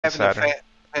having a Saturn.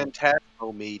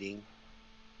 Fantasmo meeting.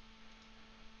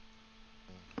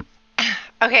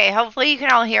 Okay, hopefully you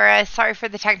can all hear us. Sorry for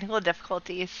the technical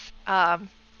difficulties.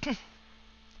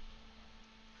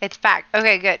 It's back.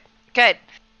 Okay, good. Good.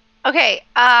 Okay,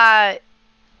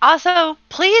 also,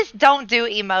 please don't do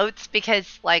emotes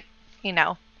because, like, you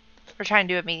know, we're trying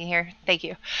to do a meeting here. Thank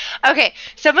you. Okay,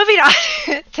 so moving on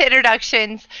to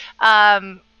introductions.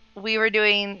 We were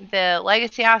doing the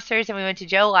legacy officers and we went to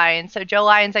Joe Lyons. So Joe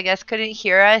Lyons, I guess, couldn't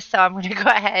hear us. So I'm going to go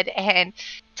ahead and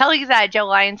tell you that Joe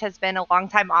Lyons has been a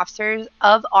longtime officer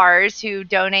of ours who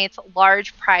donates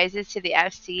large prizes to the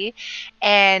FC,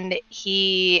 and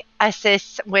he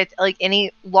assists with like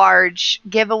any large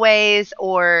giveaways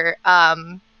or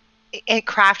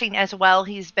crafting as well.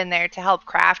 He's been there to help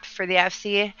craft for the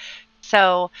FC.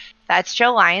 So that's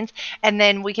Joe Lyons. And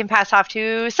then we can pass off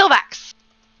to Silvax.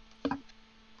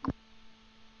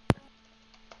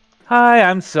 Hi,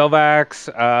 I'm Silvax,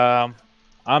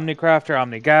 Omnicrafter,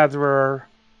 Omnigatherer.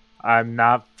 I'm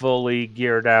not fully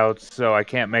geared out, so I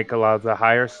can't make a lot of the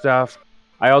higher stuff.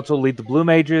 I also lead the Blue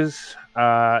Mages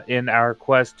in our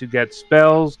quest to get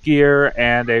spells, gear,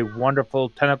 and a wonderful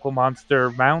tentacle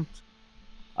monster mount.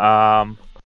 I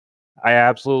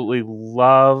absolutely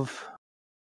love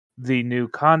the new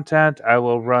content. I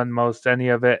will run most any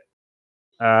of it.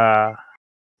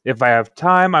 If I have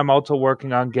time, I'm also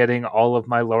working on getting all of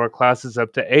my lower classes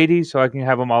up to 80 so I can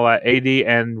have them all at 80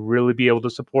 and really be able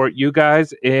to support you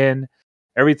guys in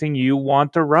everything you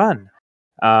want to run.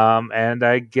 And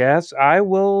I guess I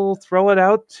will throw it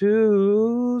out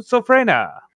to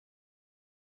Sofrena.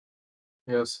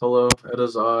 Yes, hello, it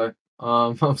is I.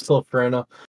 I'm still Frana.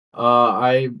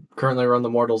 I currently run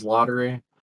the Mortals Lottery.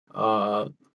 Uh,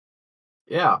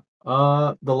 yeah.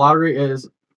 The lottery is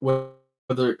with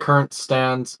the current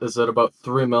stands is at about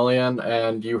 3 million,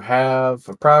 and you have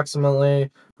approximately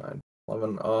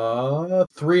 11,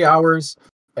 3 hours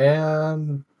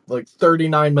and like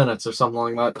 39 minutes or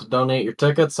something like that to donate your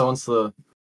tickets. So once the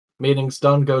meeting's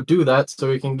done, go do that so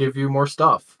we can give you more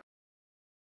stuff.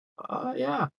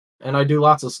 Yeah. And I do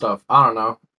lots of stuff. I don't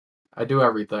know. I do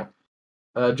everything.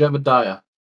 Jebediah.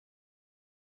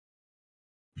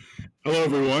 Hello,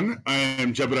 everyone. I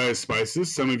am Jebediah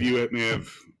Spices. Some of you may have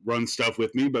run stuff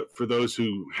with me, but for those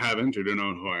who haven't or don't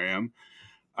know who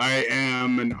I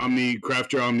am an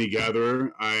Omnicrafter,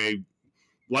 Omnigatherer. I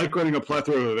like running a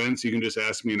plethora of events. You can just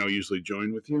ask me, and I'll usually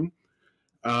join with you.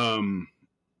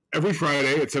 Every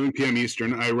Friday at 7 p.m.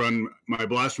 Eastern, I run my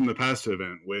Blast from the Past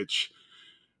event, which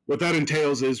what that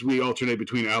entails is we alternate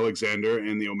between Alexander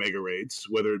and the Omega raids,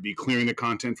 whether it be clearing the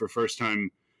content for first-time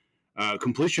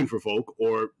completion for folk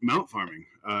or mount farming.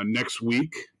 Next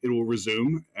week, it will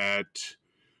resume at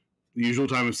the usual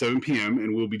time of 7 p.m.,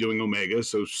 and we'll be doing Omega,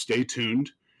 so stay tuned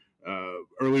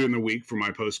earlier in the week for my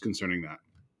post concerning that.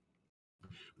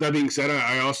 That being said,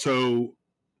 I also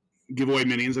give away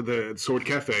minions at the Sword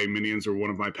Cafe. Minions are one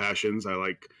of my passions. I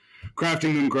like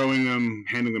crafting them, growing them,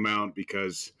 handing them out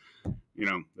because, you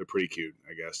know, they're pretty cute,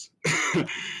 I guess.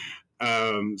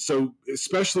 So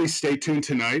especially stay tuned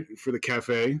tonight for the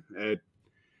cafe. I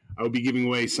will be giving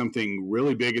away something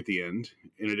really big at the end,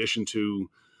 in addition to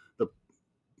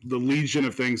the legion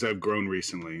of things I've grown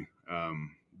recently.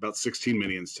 About 16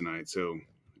 minions tonight, so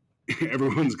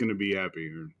everyone's going to be happy,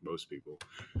 or most people.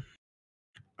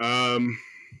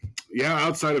 Yeah,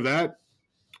 outside of that,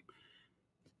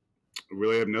 I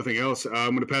really have nothing else.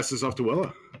 I'm going to pass this off to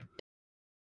Willa.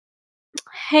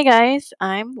 Hey guys,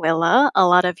 I'm Willa. A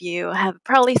lot of you have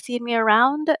probably seen me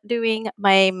around doing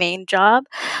my main job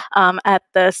at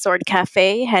the Sword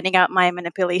Cafe, handing out my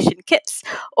manipulation kits,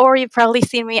 or you've probably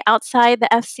seen me outside the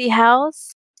FC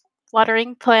house,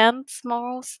 watering plants,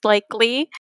 most likely.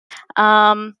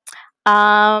 I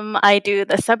do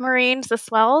the submarines as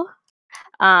well.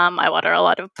 I water a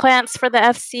lot of plants for the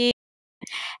FC,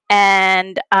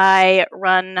 and I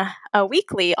run a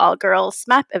weekly all girls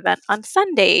map event on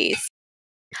Sundays.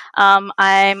 I'm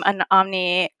an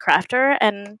Omni crafter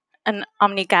and an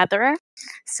Omni gatherer.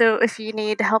 So if you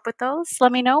need help with those,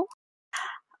 let me know.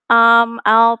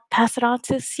 I'll pass it on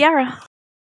to Sierra.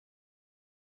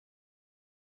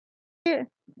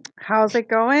 How's it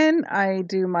going? I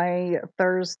do my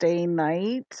Thursday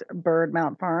night Bird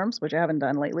Mount Farms, which I haven't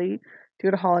done lately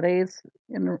due to holidays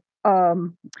in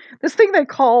this thing they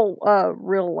call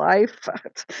real life.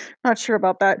 Not sure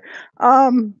about that.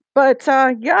 But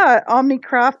yeah, Omni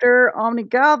Crafter, Omni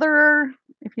Gatherer.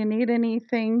 If you need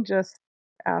anything, just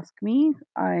ask me.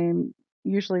 I'm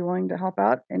usually willing to help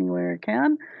out anywhere I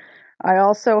can. I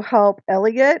also help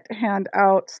Elliot hand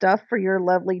out stuff for your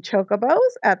lovely chocobos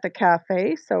at the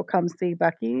cafe. So come see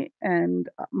Becky and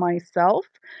myself.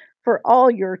 for all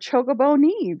your Chocobo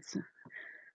needs.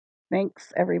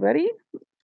 Thanks, everybody.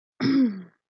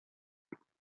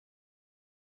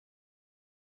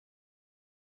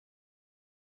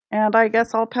 And I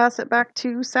guess I'll pass it back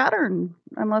to Saturn,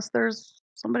 unless there's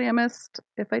somebody I missed.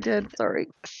 If I did, sorry.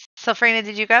 So, Frina,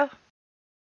 did you go?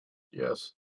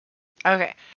 Yes.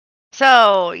 Okay.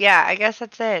 So, yeah, I guess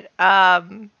that's it.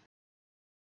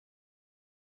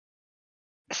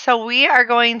 So we are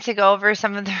going to go over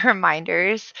some of the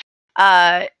reminders.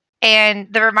 And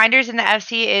the reminders in the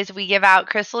FC is we give out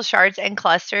crystal shards and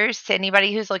clusters to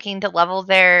anybody who's looking to level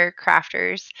their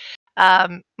crafters.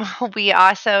 We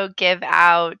also give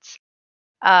out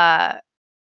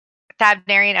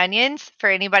Thabnarian onions for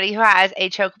anybody who has a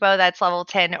chocobo that's level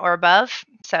 10 or above.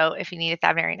 So if you need a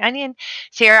Thabnarian onion,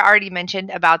 Sierra already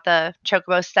mentioned about the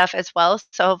chocobo stuff as well.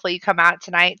 So hopefully you come out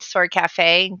tonight to Sword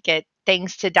Cafe and get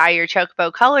things to dye your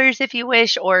chocobo colors if you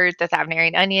wish, or the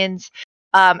Thabnarian onions,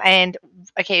 and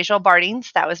occasional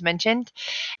bardings that was mentioned.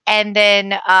 And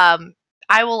then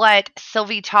I will let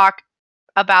Sylvie talk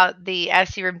about the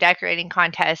FC room decorating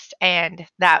contest and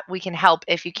that we can help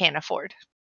if you can't afford.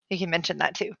 You can mention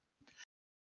that too.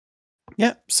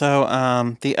 Yep. So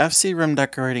the FC Room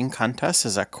Decorating Contest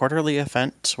is a quarterly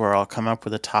event where I'll come up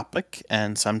with a topic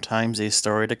and sometimes a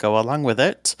story to go along with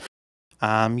it.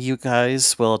 You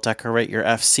guys will decorate your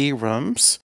FC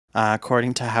rooms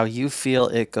according to how you feel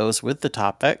it goes with the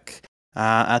topic.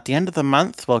 At the end of the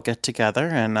month, we'll get together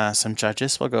and some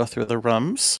judges will go through the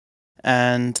rooms.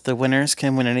 And the winners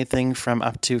can win anything from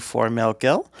up to 4 mil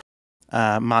gil,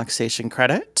 Mog Station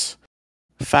credit,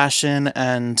 fashion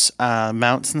and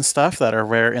mounts and stuff that are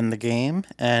rare in the game,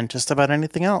 and just about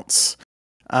anything else.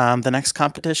 The next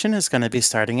competition is going to be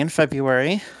starting in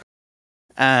February,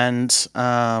 and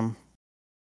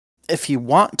if you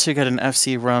want to get an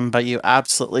FC room but you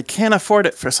absolutely can't afford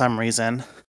it for some reason,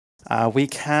 we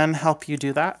can help you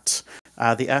do that.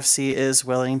 The FC is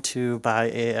willing to buy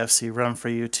a FC room for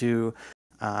you to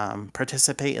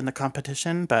participate in the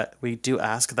competition, but we do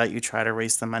ask that you try to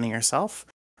raise the money yourself.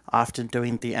 Often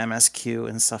doing the MSQ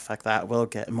and stuff like that will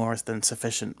get more than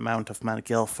sufficient amount of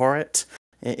MGIL for it.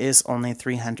 It is only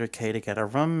 300k to get a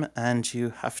room, and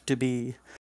you have to be,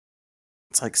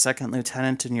 it's like second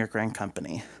lieutenant in your grand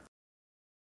company.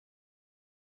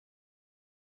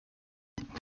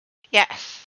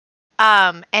 Yes.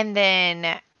 And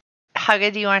then,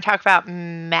 Hugga, do you want to talk about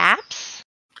maps?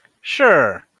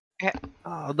 Sure. Okay.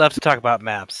 I'd love to talk about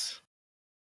maps.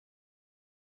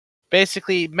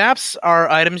 Basically, maps are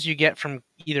items you get from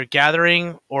either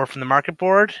gathering or from the market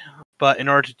board, but in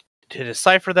order to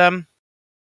decipher them,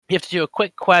 you have to do a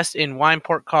quick quest in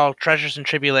Wineport called Treasures and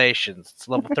Tribulations. It's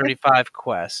a level 35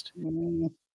 quest.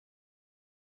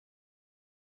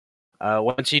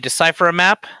 Once you decipher a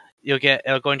map,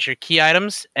 it'll go into your key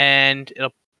items, and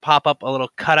it'll pop up a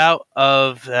little cutout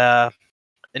of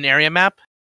an area map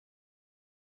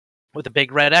with a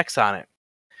big red X on it.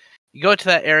 You go to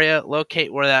that area,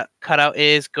 locate where that cutout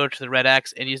is, go to the red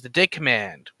X, and use the dig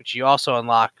command, which you also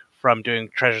unlock from doing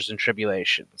Treasures and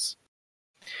Tribulations.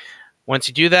 Once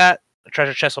you do that, a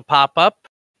treasure chest will pop up.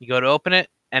 You go to open it,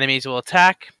 enemies will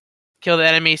attack. Kill the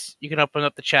enemies, you can open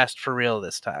up the chest for real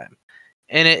this time.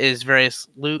 In it is various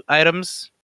loot items.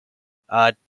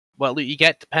 What loot you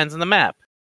get depends on the map.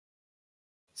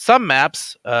 Some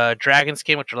maps, Dragon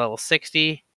Skin, which are level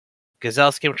 60,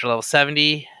 Gazelle Skin, which are level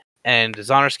 70, and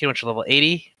Dishonor Skin, which are level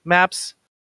 80 maps.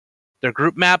 They're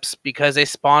group maps because they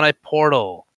spawn a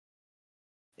portal.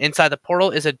 Inside the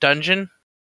portal is a dungeon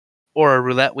or a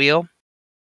roulette wheel.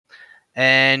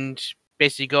 And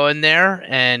basically go in there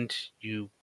and you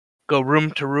go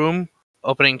room to room,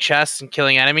 opening chests and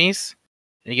killing enemies.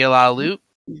 And you get a lot of loot.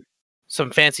 Some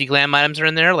fancy glam items are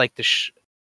in there, like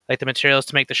the materials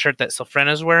to make the shirt that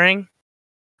Sylphrena's wearing.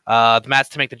 The mats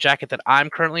to make the jacket that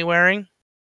I'm currently wearing.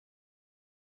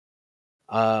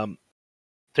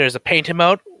 There's a paint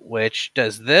emote, which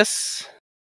does this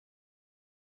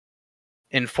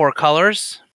in 4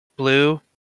 colors: blue,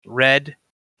 red,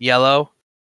 yellow,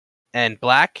 and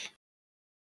black.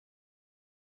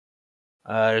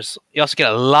 You also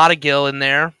get a lot of gil in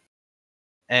there,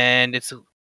 and it's a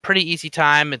pretty easy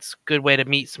time. It's a good way to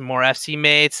meet some more FC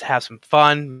mates, have some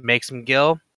fun, make some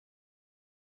gil.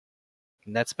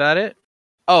 And that's about it.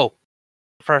 Oh,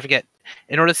 before I forget,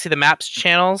 in order to see the maps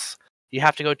channels, you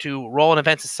have to go to Role and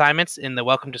Events Assignments in the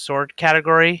Welcome to Sword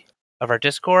category of our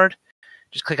Discord.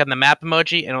 Just click on the map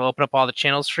emoji and it'll open up all the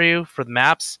channels for you for the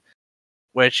maps,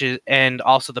 and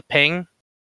also the ping.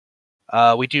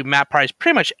 We do map parties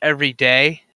pretty much every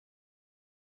day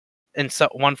in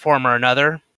one form or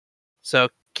another, so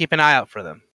keep an eye out for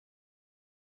them.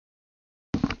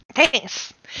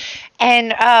 Thanks.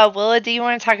 And Willa, do you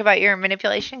want to talk about your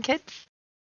manipulation kits?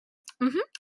 Mm-hmm.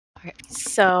 Okay.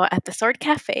 So at the Sword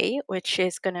Cafe, which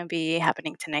is going to be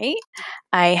happening tonight,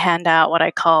 I hand out what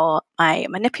I call my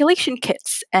manipulation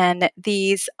kits, and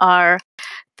these are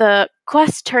the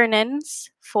quest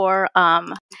turn-ins for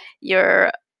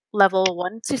your level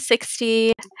 1 to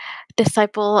 60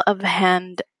 Disciple of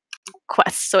Hand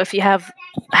quests. So if you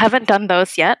haven't done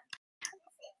those yet,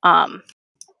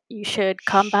 you should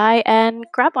come by and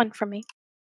grab one from me.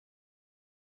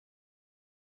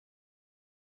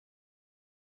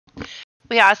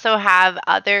 We also have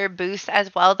other booths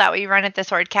as well that we run at the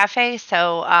Sword Cafe.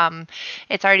 So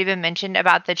it's already been mentioned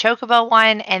about the Chocobo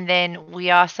one. And then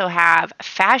we also have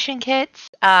fashion kits.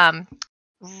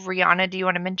 Rihanna, do you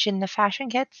want to mention the fashion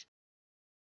kits?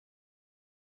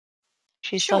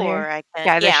 She's still here. Sure, I can.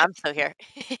 Yeah, there Yeah, she- I'm still here.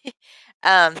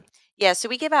 um, yeah, so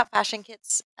we give out fashion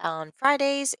kits on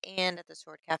Fridays and at the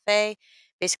Sword Cafe.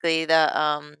 Basically,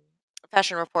 the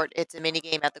fashion report, it's a mini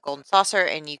game at the Golden Saucer,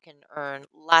 and you can earn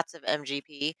lots of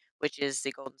MGP, which is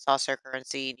the Golden Saucer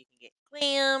currency. You can get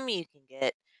glam, you can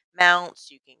get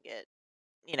mounts, you can get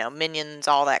minions,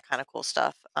 all that kind of cool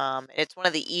stuff. It's one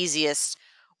of the easiest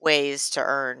ways to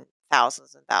earn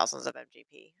thousands and thousands of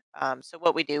MGP. So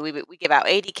what we do, we give out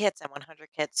 80 kits and 100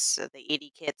 kits. So the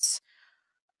 80 kits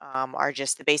are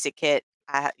just the basic kit.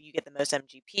 You get the most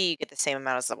MGP, you get the same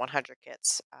amount as the 100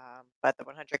 kits. But the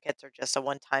 100 kits are just a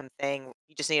one-time thing.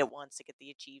 You just need it once to get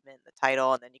the achievement, the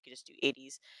title, and then you can just do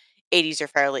 80s. 80s are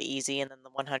fairly easy, and then the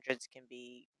 100s can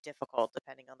be difficult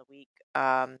depending on the week.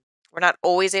 We're not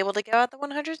always able to go at the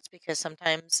 100s because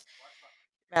sometimes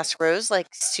Mask Rose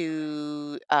likes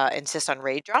to insist on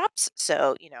raid drops.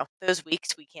 So, those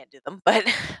weeks we can't do them. But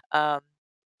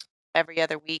every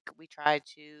other week we try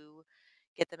to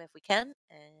get them if we can.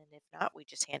 And if not, we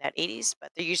just hand out 80s.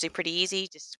 But they're usually pretty easy.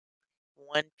 Just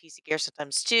one piece of gear,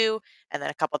 sometimes two, and then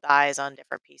a couple dies on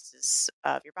different pieces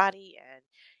of your body. And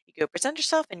you go present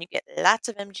yourself and you get lots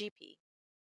of MGP.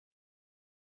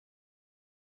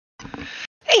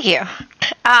 Thank you.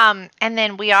 And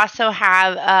then we also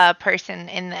have a person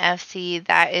in the FC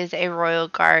that is a Royal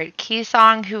Guard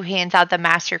Keysong who hands out the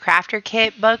Master Crafter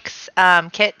kit books,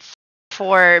 kits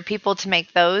for people to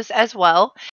make those as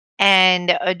well. And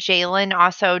Jalen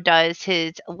also does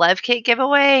his Lev Kit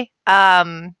giveaway.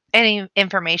 Any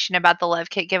information about the Lev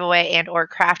Kit giveaway and or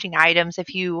crafting items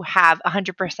if you have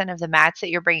 100% of the mats that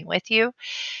you're bringing with you.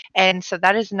 And so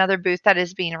that is another booth that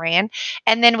is being ran.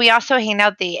 And then we also hand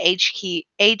out the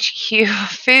HQ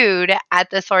food at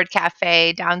the Sword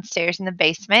Cafe downstairs in the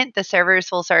basement. The servers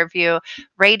will serve you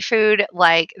raid food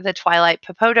like the Twilight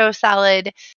Popoto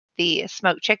salad, the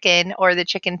smoked chicken, or the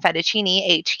chicken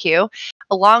fettuccine HQ,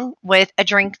 along with a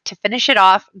drink to finish it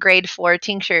off, grade 4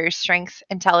 tinctures, strength,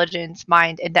 intelligence,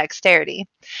 mind, and dexterity.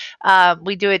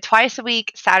 We do it twice a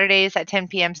week, Saturdays at 10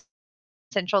 p.m.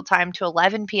 Central Time to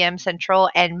 11 p.m. Central,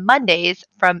 and Mondays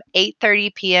from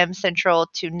 8:30 p.m. Central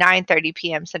to 9:30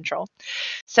 p.m. Central.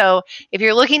 So if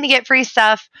you're looking to get free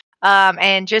stuff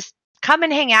and just come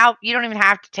and hang out, you don't even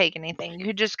have to take anything. You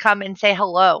could just come and say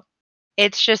hello.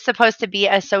 It's just supposed to be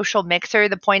a social mixer.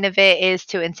 The point of it is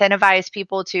to incentivize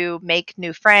people to make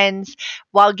new friends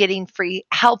while getting free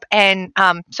help and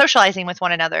socializing with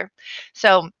one another.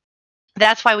 So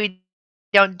that's why we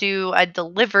don't do a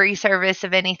delivery service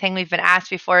of anything. We've been asked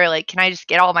before, like, can I just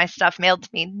get all my stuff mailed to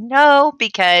me? No,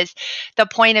 because the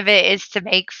point of it is to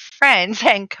make friends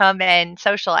and come and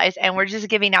socialize. And we're just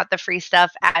giving out the free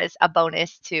stuff as a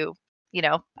bonus to,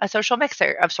 a social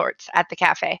mixer of sorts at the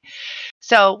cafe.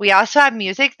 So we also have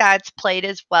music that's played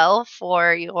as well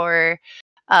for your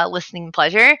listening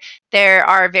pleasure. There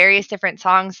are various different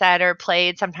songs that are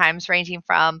played, sometimes ranging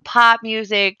from pop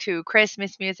music to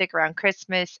Christmas music around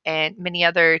Christmas and many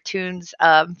other tunes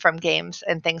from games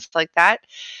and things like that.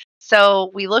 So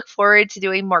we look forward to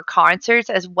doing more concerts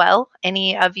as well.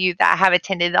 Any of you that have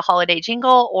attended the Holiday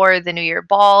Jingle or the New Year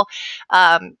Ball,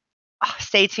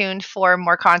 stay tuned for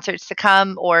more concerts to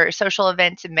come or social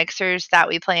events and mixers that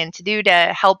we plan to do to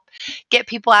help get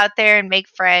people out there and make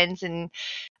friends and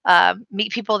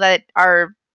meet people that are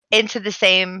into the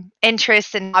same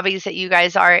interests and hobbies that you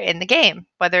guys are in the game,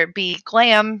 whether it be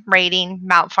glam, raiding,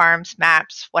 mount farms,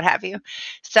 maps, what have you.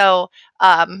 So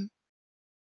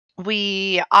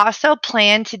we also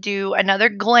plan to do another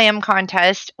glam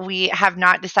contest. We have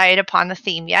not decided upon the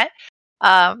theme yet.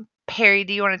 Perry,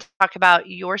 do you want to talk about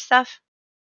your stuff?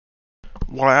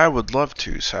 Why, I would love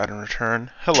to, Saturn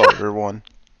Return. Hello, everyone.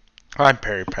 I'm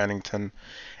Perry Pennington,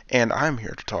 and I'm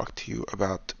here to talk to you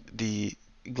about the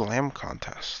glam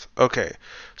contest. Okay,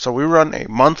 so we run a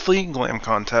monthly glam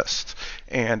contest,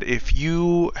 and if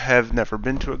you have never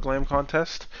been to a glam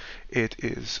contest, it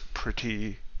is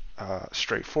pretty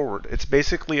straightforward. It's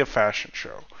basically a fashion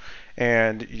show,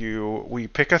 and we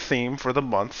pick a theme for the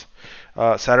month.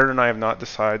 Saturn and I have not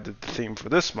decided the theme for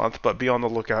this month, but be on the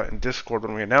lookout in Discord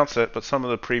when we announce it. But some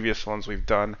of the previous ones we've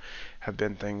done have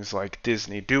been things like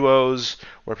Disney duos,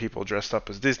 where people dressed up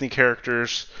as Disney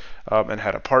characters and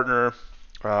had a partner.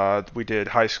 We did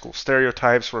high school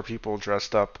stereotypes, where people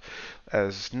dressed up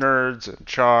as nerds and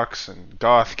jocks and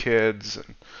goth kids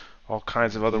and all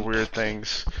kinds of other weird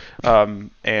things.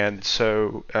 And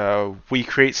so we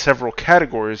create several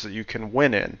categories that you can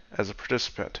win in as a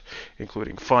participant,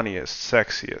 including funniest,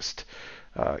 sexiest,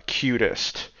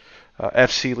 cutest,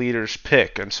 FC leader's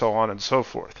pick, and so on and so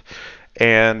forth.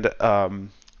 And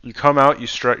you come out, you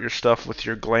strut your stuff with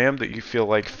your glam that you feel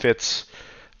like fits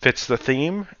the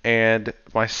theme, and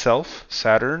myself,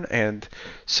 Saturn, and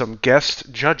some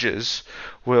guest judges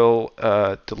will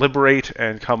deliberate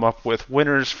and come up with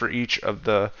winners for each of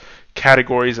the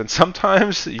categories, and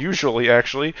sometimes, usually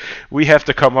actually, we have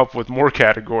to come up with more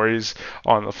categories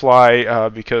on the fly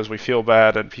because we feel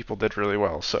bad and people did really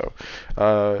well. So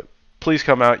please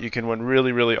come out. You can win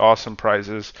really, really awesome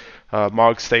prizes,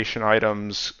 Mog Station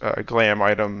items, glam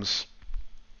items,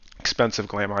 expensive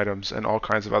glam items, and all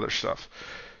kinds of other stuff.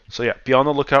 So yeah, be on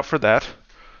the lookout for that.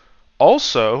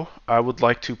 Also, I would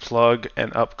like to plug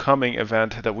an upcoming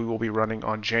event that we will be running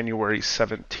on January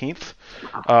 17th.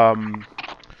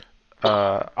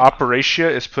 Operatia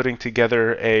is putting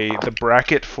together the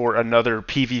bracket for another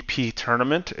PvP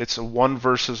tournament. It's a 1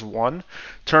 versus 1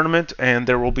 tournament, and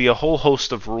there will be a whole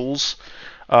host of rules,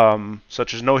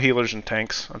 such as no healers and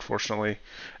tanks, unfortunately.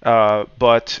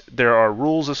 But there are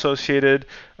rules associated.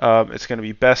 It's going to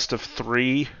be best of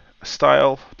 3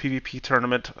 style PvP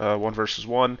tournament, 1 versus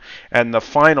 1, and the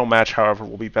final match, however,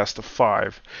 will be best of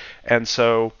 5. And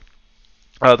so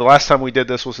the last time we did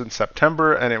this was in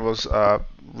September, and it was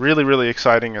really, really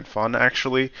exciting and fun,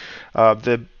 actually.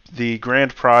 The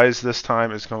grand prize this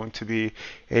time is going to be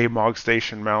a Mog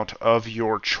Station mount of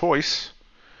your choice.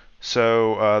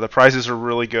 So the prizes are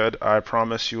really good. I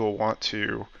promise you will want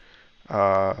to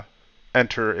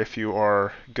enter if you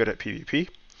are good at PvP.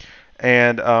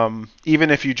 And even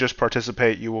if you just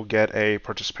participate, you will get a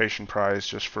participation prize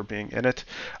just for being in it.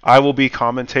 I will be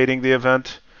commentating the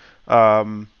event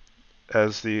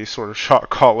as the sort of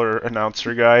shot caller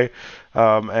announcer guy.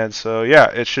 And so, yeah,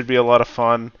 it should be a lot of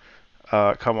fun.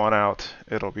 Come on out.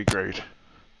 It'll be great.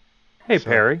 Hey,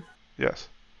 Perry. Yes.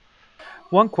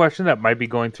 One question that might be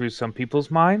going through some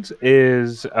people's minds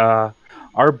is, are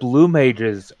blue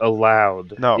mages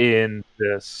allowed in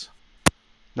this?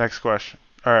 Next question.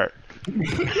 All right.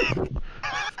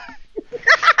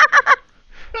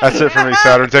 That's it for me,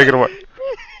 Saturn. Take it away.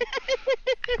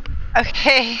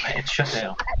 Okay. It's shut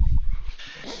down.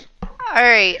 All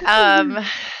right.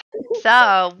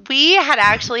 So we had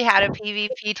actually had a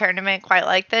PvP tournament quite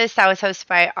like this that was hosted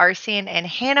by Arsene and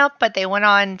Hannah, but they went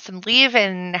on some leave,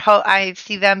 and I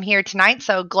see them here tonight.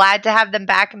 So glad to have them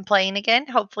back and playing again.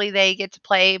 Hopefully they get to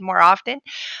play more often.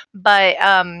 But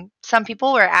some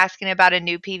people were asking about a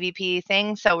new PvP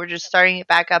thing, so we're just starting it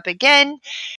back up again.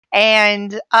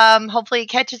 And hopefully it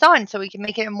catches on so we can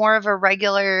make it more of a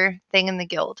regular thing in the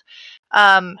guild.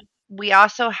 We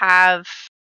also have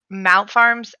mount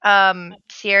farms.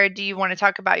 Sierra, do you want to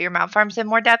talk about your mount farms in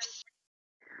more depth?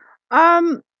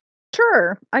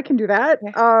 Sure, I can do that.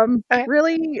 Okay.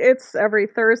 Really, it's every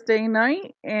Thursday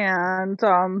night, and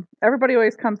everybody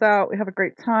always comes out. We have a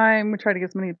great time. We try to get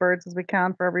as many birds as we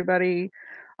can for everybody.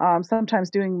 Sometimes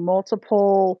doing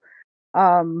multiple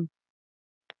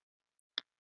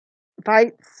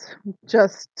fights.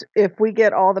 Just if we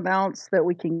get all the mounts that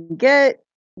we can get,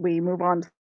 we move on to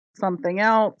something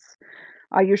else.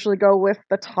 I usually go with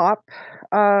the top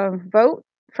vote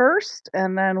first,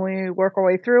 and then we work our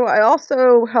way through. I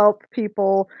also help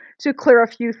people to clear a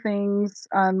few things,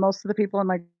 and most of the people in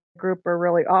my group are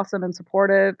really awesome and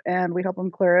supportive, and we help them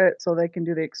clear it so they can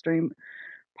do the extreme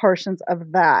portions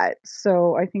of that.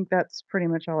 So I think that's pretty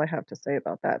much all I have to say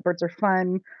about that. Birds are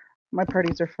fun. My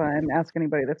parties are fun. Ask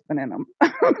anybody that's been in them.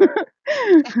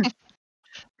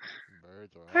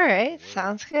 All right,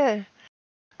 sounds good.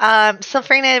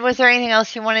 Sylphrina, was there anything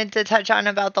else you wanted to touch on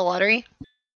about the lottery?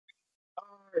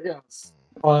 Yes.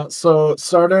 So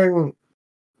starting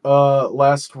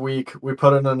last week, we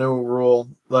put in a new rule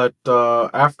that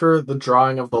after the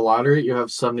drawing of the lottery, you have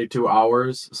 72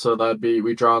 hours. So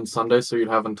we draw on Sunday, so you'd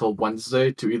have until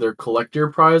Wednesday to either collect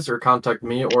your prize or contact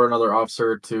me or another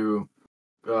officer to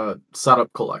set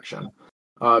up collection.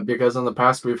 because in the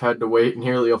past we've had to wait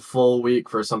nearly a full week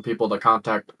for some people to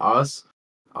contact us.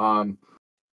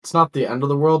 It's not the end of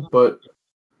the world, but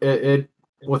it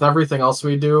with everything else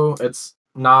we do, it's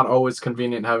not always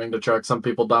convenient having to track some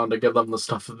people down to give them the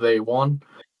stuff that they won.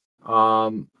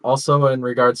 Also, in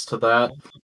regards to that,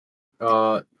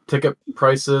 ticket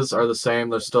prices are the same.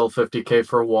 They're still $50K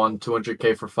for 1,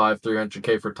 $200K for 5,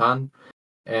 $300K for 10.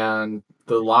 And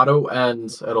the lotto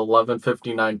ends at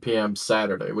 11:59 p.m.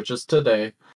 Saturday, which is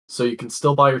today. So you can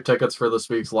still buy your tickets for this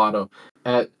week's lotto.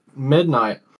 At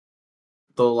midnight,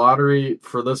 the lottery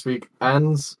for this week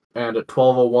ends, and at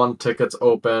 12:01 tickets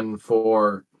open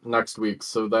for next week.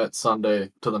 So that Sunday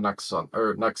to the next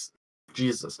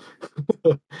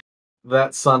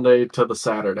that Sunday to the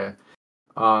Saturday.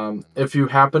 If you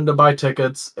happen to buy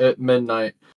tickets at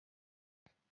midnight,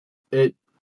 it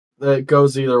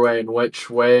goes either way. In which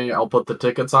way I'll put the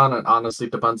tickets on, it honestly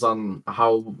depends on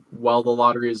how well the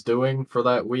lottery is doing for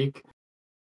that week.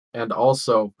 And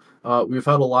also, we've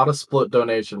had a lot of split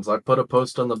donations. I put a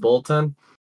post on the bulletin.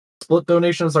 Split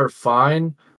donations are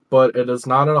fine, but it is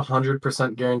not a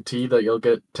 100% guarantee that you'll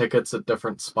get tickets at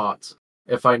different spots.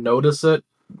 If I notice it,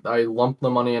 I lump the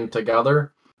money in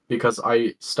together, because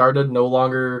I started no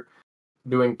longer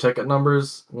doing ticket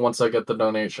numbers once I get the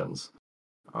donations.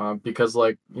 Because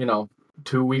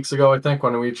 2 weeks ago, I think,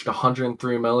 when we reached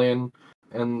 103 million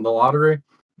in the lottery,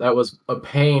 that was a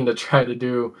pain to try to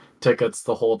do tickets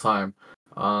the whole time.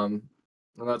 And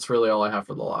that's really all I have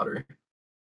for the lottery.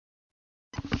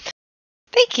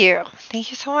 Thank you.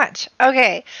 Thank you so much.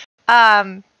 Okay.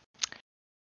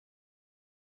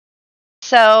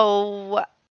 So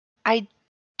I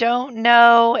don't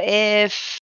know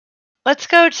if... Let's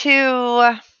go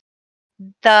to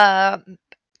the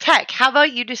Tech. How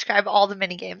about you describe all the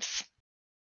mini games?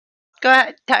 Go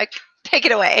ahead, Tech. Take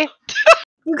it away.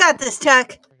 You got this,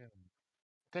 Tech.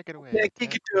 Take it away. Yeah,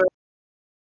 take it to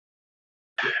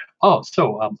it. Oh,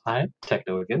 so I'm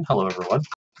Techno again. Hello, everyone.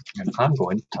 And I'm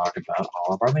going to talk about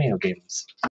all of our mini games.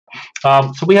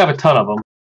 So we have a ton of them.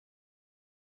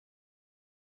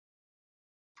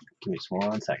 Give me just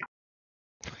 1 second.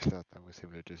 I thought that was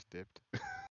him that just dipped.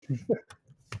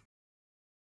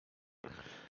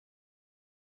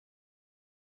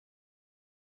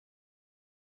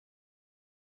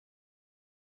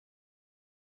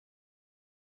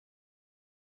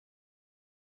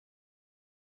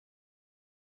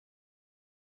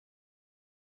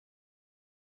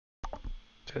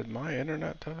 Did my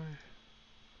internet die?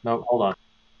 No, hold on.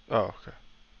 Oh, okay.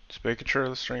 Just making sure for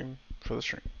the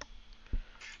stream.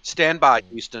 Stand by,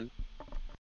 Houston.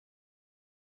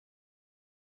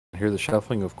 I hear the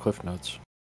shuffling of cliff notes.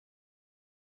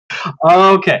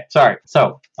 Okay, sorry.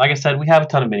 So, like I said, we have a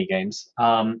ton of mini games.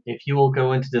 If you will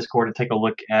go into Discord and take a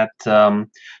look at the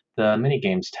mini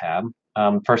games tab,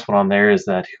 first one on there is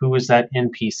that Who Is That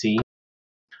NPC?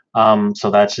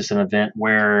 So that's just an event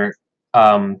where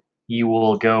you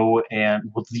will go and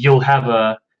you'll have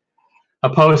a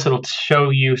post that'll show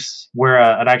you where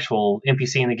an actual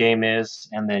NPC in the game is,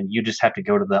 and then you just have to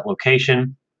go to that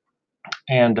location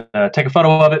and take a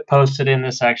photo of it, post it in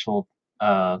this actual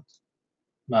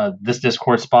this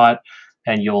Discord spot,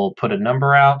 and you'll put a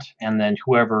number out, and then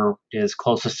whoever is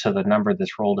closest to the number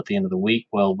that's rolled at the end of the week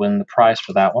will win the prize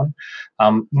for that one.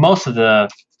 Most of the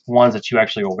ones that you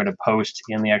actually are going to post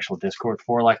in the actual Discord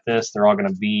for like this, they're all going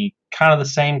to be kind of the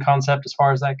same concept as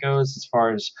far as that goes, as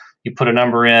far as you put a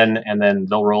number in and then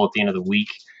they'll roll at the end of the week,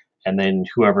 and then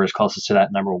whoever is closest to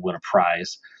that number will win a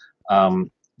prize.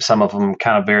 Some of them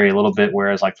kind of vary a little bit,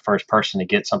 whereas like the first person to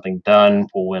get something done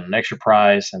will win an extra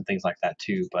prize and things like that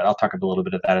too, but I'll talk a little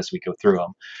bit of that as we go through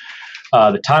them.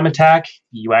 The time attack,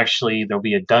 there'll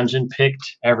be a dungeon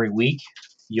picked every week.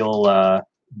 You'll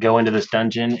go into this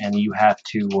dungeon and you have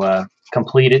to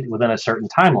complete it within a certain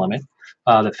time limit.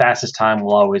 The fastest time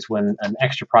will always win an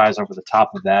extra prize over the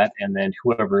top of that, and then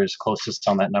whoever is closest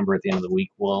on that number at the end of the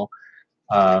week will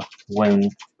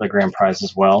win the grand prize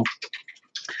as well.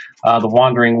 The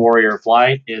Wandering Warrior of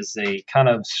Light is a kind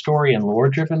of story and lore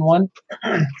driven one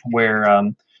where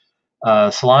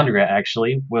Salandria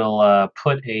actually will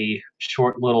put a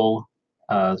short little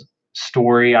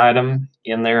story item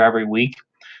in there every week,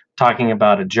 talking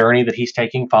about a journey that he's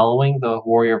taking following the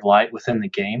Warrior of Light within the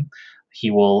game. He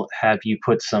will have you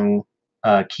put some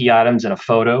key items in a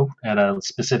photo at a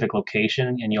specific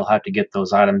location, and you'll have to get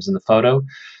those items in the photo.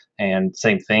 And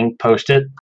same thing, post it.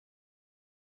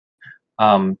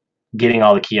 Getting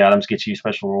all the key items gets you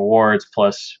special rewards,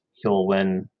 plus you'll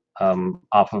win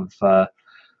off of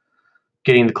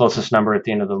getting the closest number at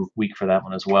the end of the week for that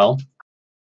one as well.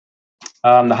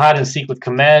 The Hide and Seek with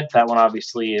Komed, that one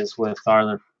obviously is with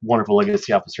our wonderful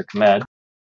Legacy Officer Komed.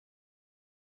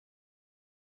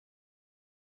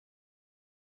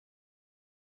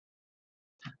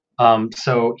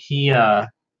 So he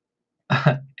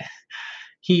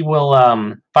will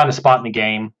find a spot in the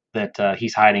game that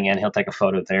he's hiding in. He'll take a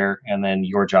photo there, and then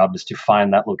your job is to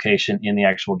find that location in the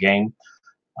actual game.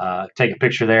 Take a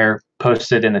picture there,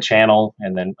 post it in the channel,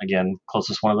 and then again,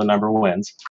 closest one of the number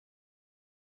wins.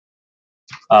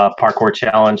 Parkour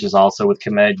challenge is also with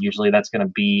Komed. Usually that's going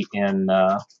to be in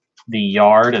the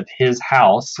yard of his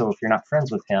house. So if you're not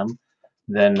friends with him,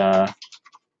 then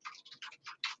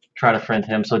try to friend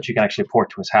him so that you can actually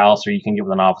report to his house, or you can get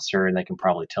with an officer and they can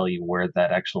probably tell you where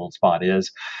that actual spot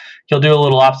is. He'll do a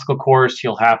little obstacle course.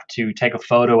 He'll have to take a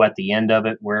photo at the end of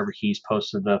it, wherever he's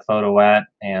posted the photo at,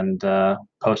 and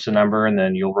post a number, and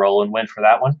then you'll roll and win for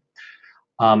that one.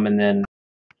 And then,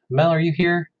 Mel, are you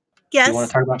here? Yes. Do you want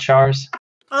to talk about Shars?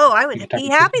 Oh, I would be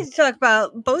happy to talk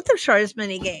about both of Char's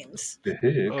mini games. Go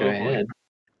ahead.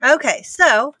 Okay,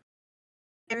 so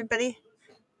everybody,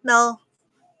 Mel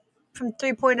from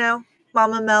 3.0,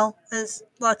 Mama Mel, as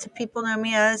lots of people know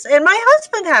me as, and my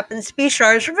husband happens to be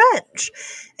Char's Revenge,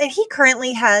 and he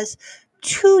currently has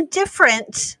 2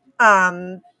 different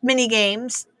mini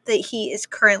games that he is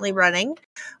currently running.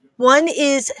 One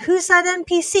is Who's That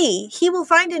NPC? He will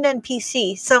find an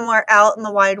NPC somewhere out in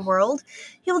the wide world.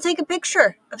 He will take a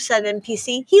picture of said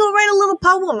NPC. He will write a little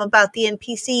poem about the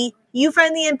NPC. You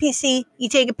find the NPC, you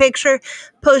take a picture,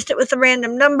 post it with a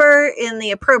random number in the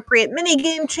appropriate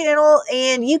minigame channel,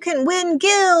 and you can win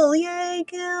Gil. Yay,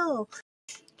 Gil.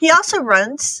 He also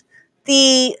runs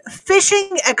the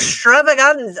Fishing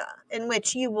Extravaganza, in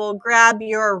which you will grab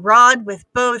your rod with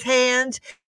both hands.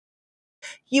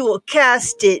 You will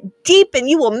cast it deep and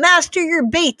you will master your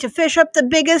bait to fish up the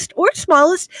biggest or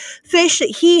smallest fish that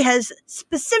he has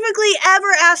specifically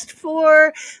ever asked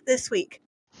for this week.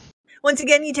 Once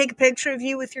again, you take a picture of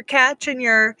you with your catch and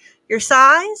your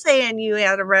size, and you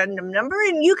add a random number,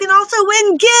 and you can also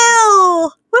win Gil!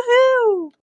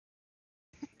 Woohoo!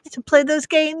 To play those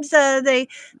games, they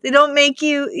don't make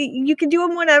you can do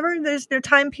them whenever. There's no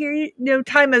time period, no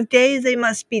time of day they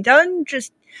must be done.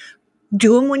 Just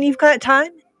do them when you've got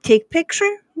time. Take a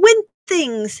picture. Win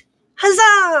things.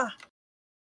 Huzzah!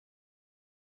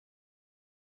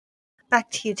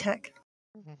 Back to you, Tech.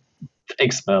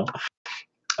 Thanks, Mel.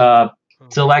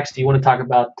 Zillax, do you want to talk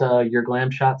about your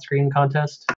glam shot screen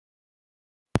contest?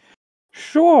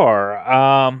 Sure.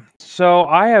 So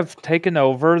I have taken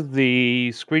over the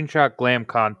Screenshot Glam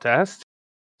contest,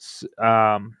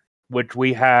 which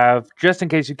we have, just in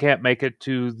case you can't make it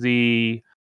to the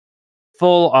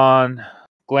full-on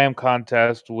Glam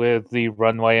contest with the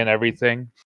runway and everything.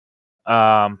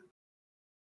 And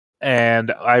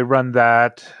I run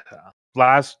that.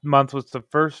 Last month was the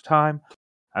first time.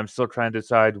 I'm still trying to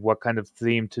decide what kind of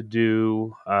theme to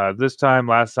do this time.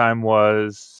 Last time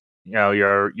was,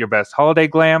 your best holiday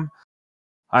glam.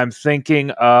 I'm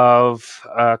thinking of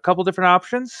a couple different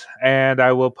options, and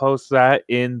I will post that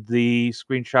in the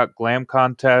Screenshot Glam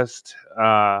contest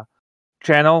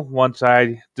channel once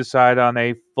I decide on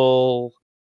a full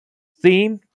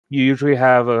theme. You usually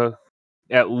have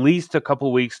at least a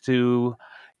couple weeks to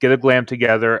get a glam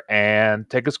together and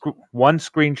take one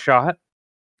screenshot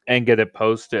and get it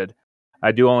posted.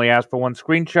 I do only ask for one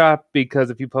screenshot because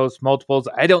if you post multiples,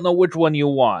 I don't know which one you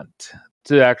want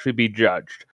to actually be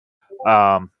judged.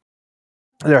 There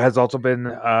has also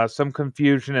been some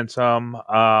confusion and some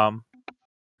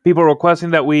people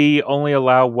requesting that we only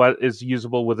allow what is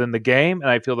usable within the game, and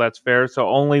I feel that's fair. So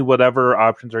only whatever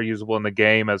options are usable in the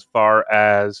game as far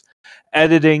as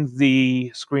editing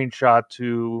the screenshot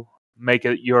to make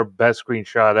it your best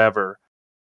screenshot ever.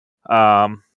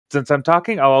 Since I'm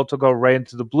talking, I'll also go right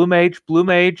into the Blue Mage. Blue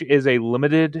Mage is a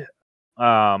limited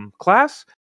class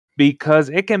because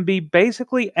it can be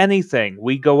basically anything.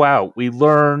 We go out, we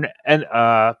learn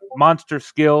monster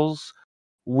skills,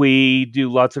 we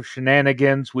do lots of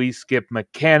shenanigans, we skip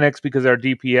mechanics because our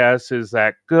DPS is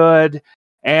that good,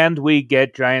 and we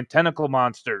get giant tentacle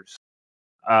monsters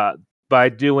by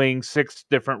doing 6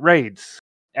 different raids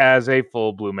as a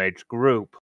full Blue Mage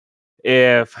group.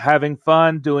 If having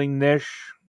fun doing niche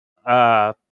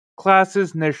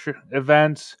classes, niche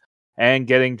events, and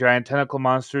getting giant tentacle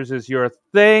monsters is your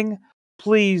thing,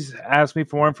 please ask me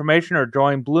for more information or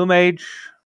join Blue Mage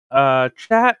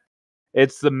chat.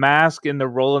 It's the Mask in the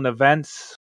Rollin'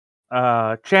 Events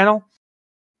channel,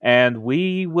 and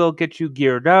we will get you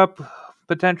geared up.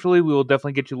 Potentially, we will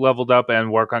definitely get you leveled up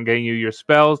and work on getting you your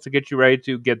spells to get you ready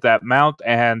to get that mount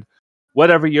and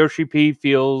whatever Yoshi P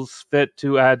feels fit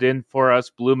to add in for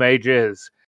us Blue Mages.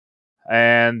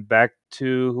 And back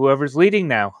to whoever's leading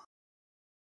now.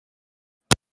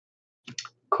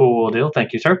 Cool deal.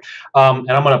 Thank you, sir. And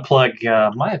I'm going to plug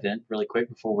my event really quick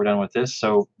before we're done with this.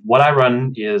 So what I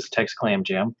run is Tex Clam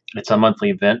Jam. It's a monthly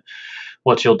event.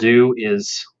 What you'll do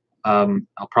is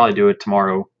I'll probably do it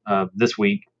tomorrow. This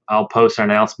week, I'll post an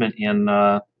announcement in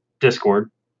Discord.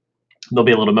 There'll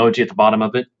be a little emoji at the bottom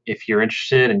of it. If you're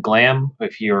interested in glam,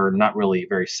 if you're not really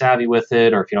very savvy with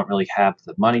it, or if you don't really have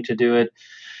the money to do it,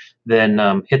 then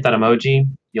hit that emoji.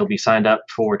 You'll be signed up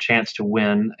for a chance to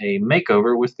win a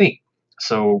makeover with me.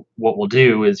 So what we'll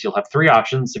do is you'll have 3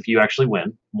 options if you actually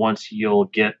win. Once you'll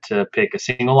get to pick a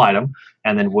single item,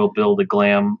 and then we'll build a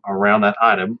glam around that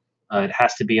item. It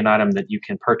has to be an item that you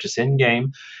can purchase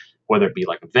in-game, whether it be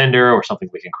like a vendor or something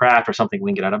we can craft or something we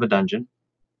can get out of a dungeon.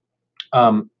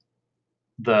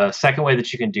 The second way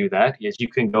that you can do that is you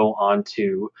can go on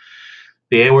to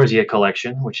the Eorzea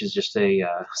collection, which is just a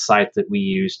site that we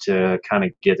use to kind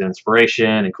of get inspiration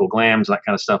and cool glams, that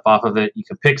kind of stuff off of it. You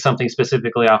can pick something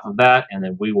specifically off of that, and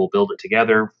then we will build it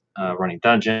together, running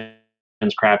dungeons,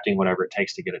 crafting, whatever it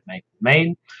takes to get it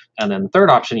made. And then the third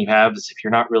option you have is if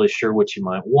you're not really sure what you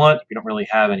might want, if you don't really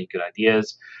have any good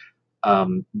ideas,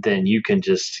 then you can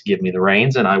just give me the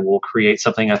reins, and I will create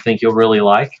something I think you'll really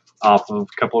like off of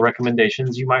a couple of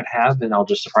recommendations you might have, and I'll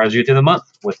just surprise you through the month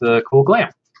with a cool glam.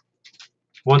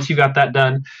 Once you got that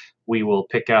done, we will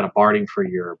pick out a barding for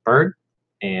your bird,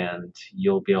 and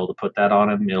you'll be able to put that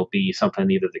on him. It'll be something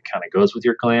either that kind of goes with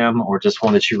your glam or just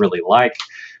one that you really like,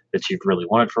 that you've really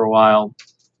wanted for a while.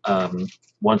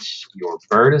 Once your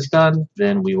bird is done,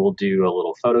 then we will do a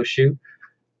little photo shoot,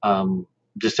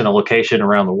 just in a location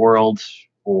around the world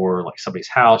or like somebody's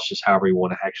house, just however you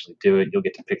want to actually do it. You'll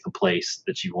get to pick the place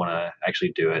that you want to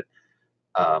actually do it,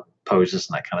 poses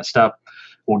and that kind of stuff.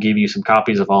 We'll give you some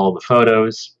copies of all of the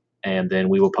photos, and then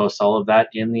we will post all of that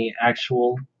in the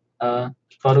actual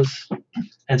photos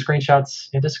and screenshots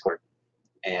in Discord.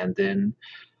 And then,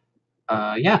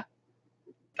 yeah.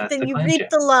 That's Then the you plan, reap Jam.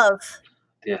 the love.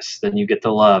 Yes, then you get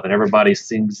the love, and everybody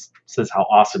says how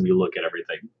awesome you look at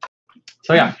everything.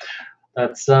 So yeah,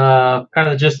 that's kind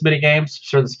of the gist of mini games.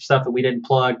 Sure, there's some stuff that we didn't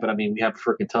plug, but I mean, we have a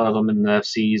freaking ton of them in the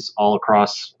FCs all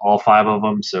across all 5 of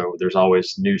them, so there's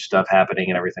always new stuff happening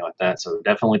and everything like that. So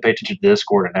definitely pay attention to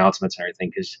Discord announcements and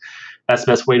everything, because that's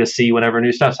the best way to see whenever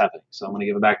new stuff's happening. So I'm going to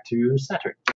give it back to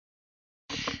Satric.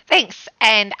 Thanks.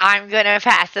 And I'm going to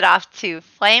pass it off to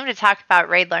Flame to talk about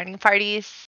raid learning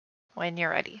parties when you're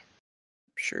ready.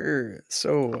 Sure.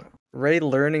 So, raid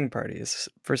learning parties.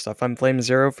 First off, I'm Flame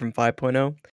Zero from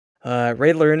 5.0.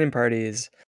 Raid learning parties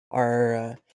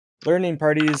are learning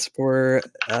parties for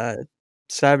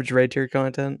Savage Raid Tier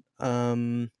content.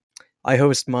 I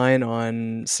host mine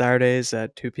on Saturdays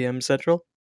at 2 p.m. Central.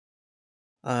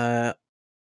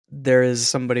 There is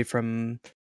somebody from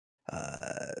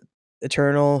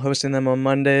Eternal hosting them on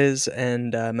Mondays,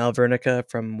 and Malvernica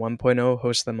from 1.0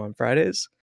 hosts them on Fridays.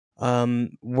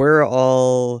 We're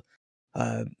all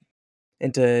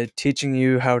into teaching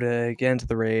you how to get into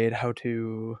the raid, how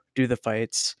to do the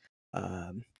fights,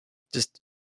 just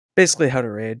basically how to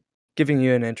raid, giving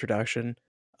you an introduction.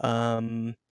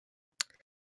 All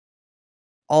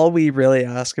we really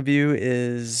ask of you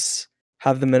is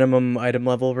have the minimum item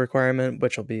level requirement,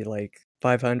 which will be like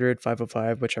 500,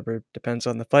 505, whichever depends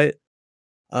on the fight.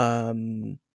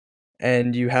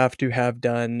 And you have to have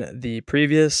done the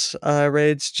previous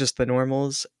raids, just the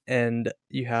normals, and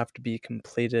you have to be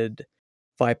completed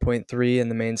 5.3 in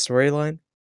the main storyline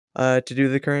to do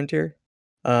the current tier.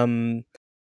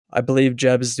 I believe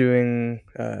Jeb's doing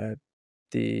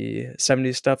the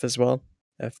 70 stuff as well,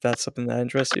 if that's something that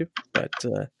interests you. But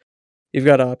you've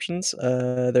got options.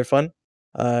 They're fun.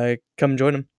 Come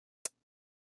join them.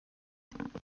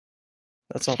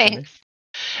 That's all for me. Thanks.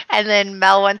 And then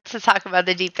Mel wants to talk about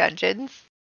the deep dungeons.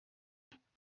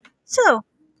 So,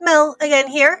 Mel again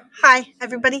here. Hi,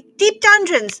 everybody. Deep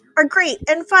dungeons are great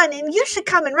and fun, and you should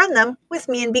come and run them with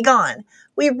me and be gone.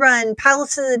 We run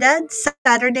Palace of the Dead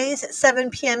Saturdays at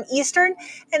 7 p.m. Eastern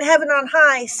and Heaven on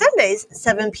High Sundays at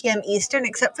 7 p.m. Eastern,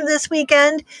 except for this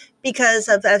weekend because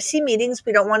of FC meetings.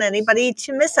 We don't want anybody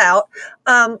to miss out.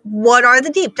 What are the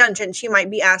deep dungeons, you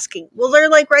might be asking? Well, they're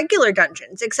like regular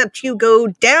dungeons, except you go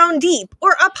down deep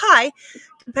or up high,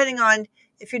 depending on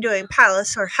if you're doing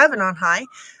Palace or Heaven on High.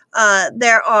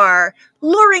 There are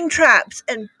luring traps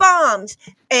and bombs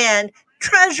and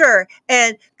treasure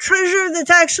that's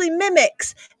actually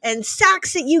mimics and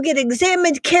sacks that you get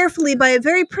examined carefully by a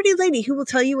very pretty lady who will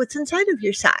tell you what's inside of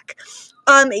your sack.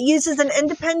 It uses an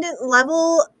independent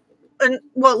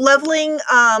leveling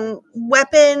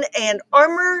weapon and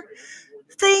armor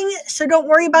thing, so don't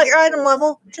worry about your item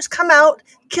level. Just come out,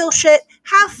 kill shit,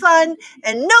 have fun,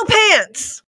 and no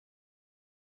pants!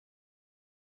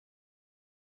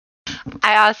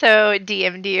 I also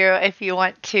DM'd you if you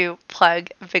want to plug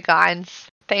Vegan's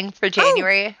thing for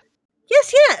January.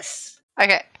 Yes.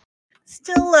 Okay.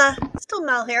 Still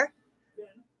Mel here.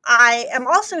 I am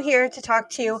also here to talk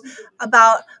to you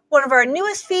about one of our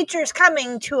newest features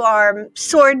coming to our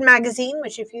Sword magazine,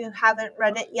 which if you haven't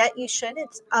read it yet, you should.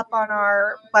 It's up on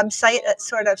our website at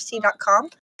swordfc.com.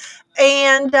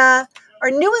 And our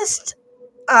newest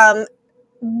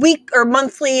week or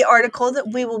monthly article that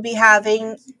we will be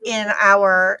having in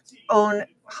our own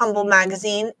humble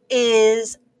magazine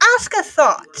is Ask a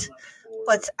Thought.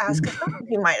 What's Ask a Thought,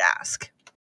 you might ask?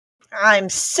 I'm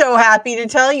so happy to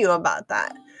tell you about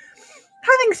that.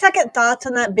 Having second thoughts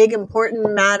on that big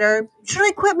important matter. Should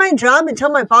I quit my job and tell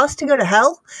my boss to go to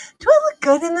hell? Do I look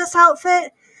good in this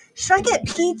outfit? Should I get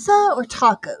pizza or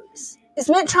tacos? Is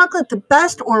mint chocolate the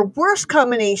best or worst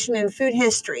combination in food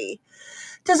history?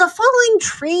 Does a falling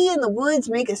tree in the woods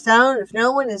make a sound if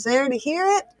no one is there to hear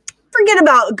it? Forget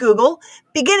about Google.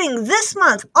 Beginning this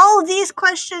month, all of these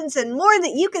questions and more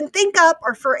that you can think up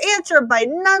are for answer by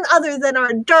none other than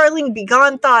our darling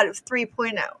Begone Thought of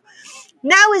 3.0.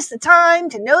 Now is the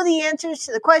time to know the answers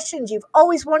to the questions you've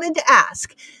always wanted to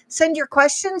ask. Send your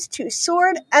questions to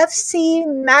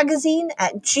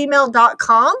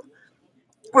swordfcmagazine@gmail.com,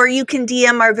 or you can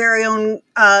DM our very own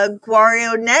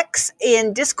Guario Nex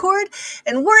in Discord.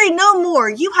 And worry no more,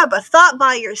 you have a thought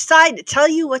by your side to tell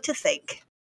you what to think.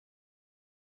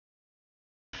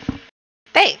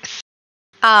 Thanks.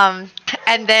 And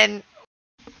then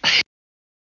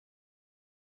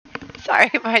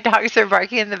sorry, my dogs are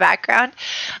barking in the background.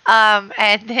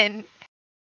 And then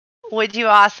would you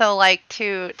also like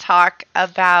to talk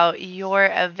about your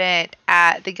event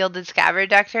at the Gilded Scabbard,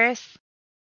 Doctorus?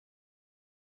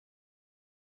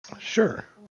 Sure.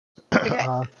 Okay.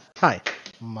 Hi,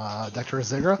 I'm Dr.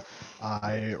 Azigra.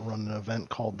 I run an event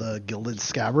called the Gilded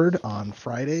Scabbard on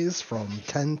Fridays from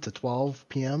 10 to 12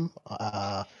 p.m.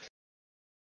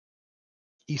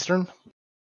 Eastern.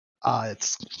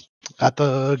 It's at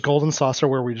the Golden Saucer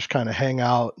where we just kind of hang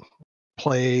out,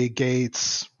 play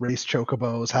gates, race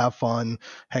chocobos, have fun,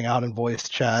 hang out in voice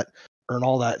chat, earn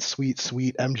all that sweet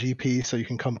MGP so you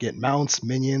can come get mounts,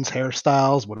 minions,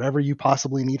 hairstyles, whatever you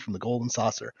possibly need from the Golden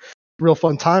Saucer. Real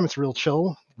fun time. It's real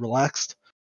chill, relaxed.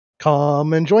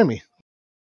 Come and join me.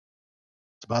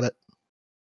 That's about it.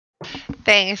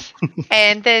 Thanks.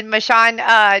 And then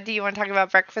Mashawn, do you want to talk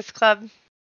about Breakfast Club?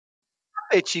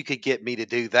 I bet you could get me to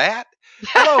do that.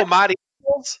 Hello, Mighty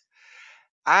Eagles.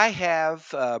 I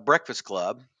have Breakfast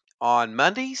Club on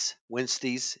Mondays,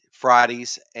 Wednesdays,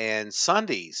 Fridays, and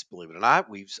Sundays. Believe it or not,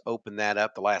 we've opened that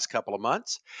up the last couple of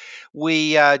months.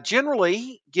 We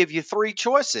generally give you 3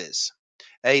 choices: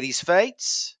 80s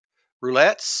Fates,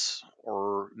 Roulettes,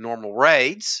 or normal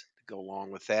raids to go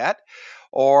along with that,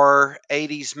 or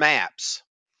 80s maps.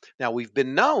 Now, we've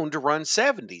been known to run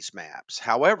 70s maps.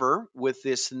 However, with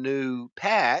this new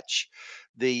patch,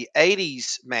 the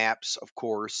 80s maps, of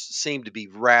course, seem to be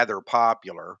rather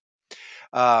popular.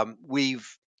 We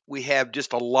have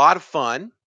just a lot of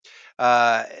fun.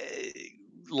 A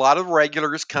lot of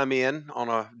regulars come in on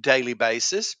a daily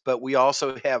basis, but we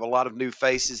also have a lot of new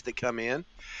faces that come in.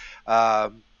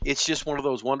 It's just one of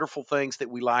those wonderful things that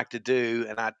we like to do,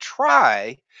 and I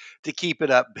try to keep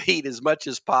it upbeat as much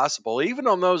as possible, even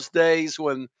on those days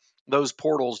when those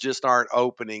portals just aren't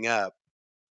opening up.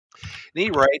 At any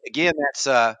rate, again, that's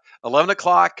 11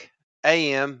 o'clock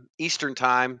a.m. Eastern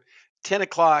Time, 10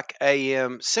 o'clock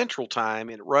a.m. Central Time,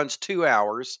 and it runs 2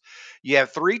 hours. You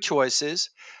have 3 choices.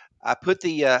 I put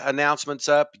the announcements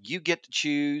up. You get to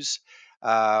choose.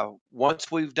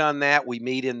 Once we've done that, we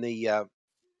meet in the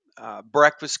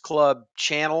Breakfast Club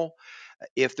channel.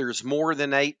 If there's more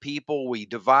than 8 people, we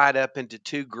divide up into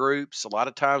 2 groups. A lot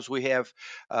of times we have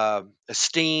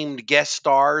esteemed guest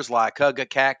stars like Hugga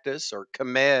Cactus or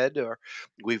Kamed, or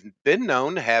we've been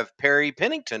known to have Perry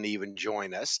Pennington even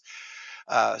join us.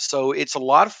 So it's a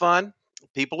lot of fun.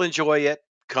 People enjoy it.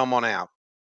 Come on out.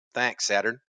 Thanks,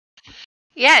 Saturn.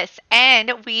 Yes,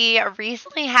 and we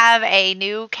recently have a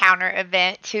new counter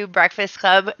event to Breakfast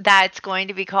Club that's going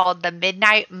to be called the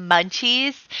Midnight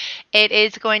Munchies. It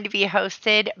is going to be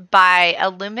hosted by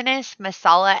Illuminous,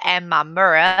 Masala, and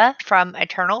Mamura from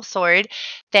Eternal Sword.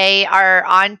 They are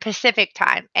on Pacific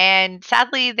time, and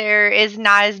sadly, there is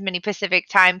not as many Pacific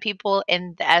time people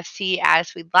in the FC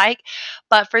as we'd like.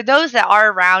 But for those that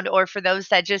are around, or for those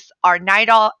that just are night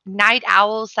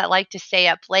owls that like to stay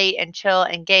up late and chill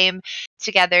and game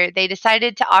together, they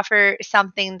decided to offer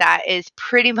something that is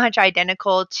pretty much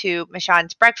identical to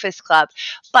Mashawn's Breakfast Club,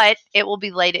 but it will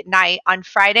be late at night on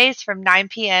Fridays from 9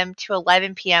 p.m. to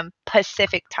 11 p.m.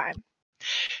 Pacific time.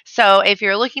 So if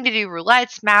you're looking to do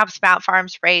roulettes, maps, mount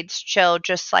farms, raids, chill,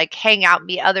 just like hang out,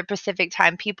 meet other Pacific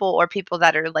time people or people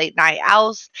that are late night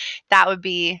owls, that would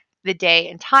be the day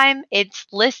and time. It's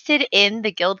listed in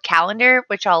the guild calendar,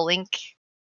 which I'll link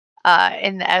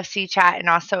in the FC chat and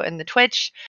also in the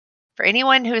Twitch. For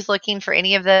anyone who's looking for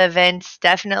any of the events,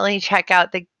 definitely check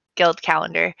out the guild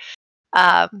calendar.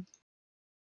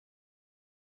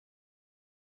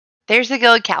 There's the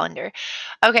guild calendar.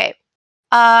 Okay.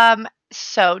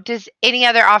 So does any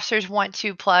other officers want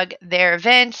to plug their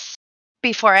events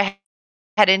before I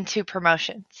head into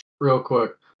promotions? Real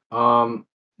quick.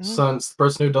 Since the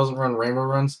person who doesn't run Rainbow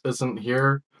Runs isn't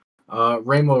here,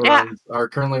 Rainbow Runs are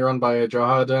currently run by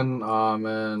Johadin,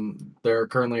 and they're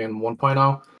currently in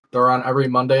 1.0. They're on every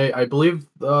Monday. I believe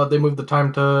they moved the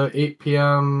time to 8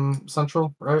 p.m.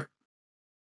 Central, right?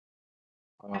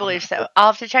 I believe so. I'll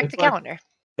have to check the calendar.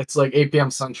 It's like 8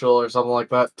 p.m. Central or something like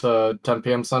that to 10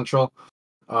 p.m. Central.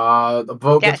 The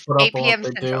vote gets put up 8 on p.m.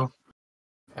 what they Central. do.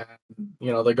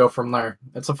 And, they go from there.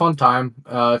 It's a fun time.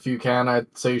 If you can,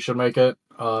 I'd say you should make it.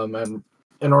 And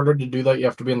in order to do that, you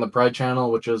have to be in the Pride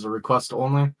channel, which is a request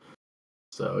only.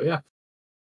 So, yeah.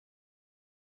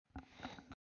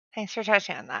 Thanks for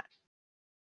touching on that.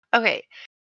 Okay,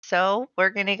 so we're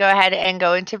going to go ahead and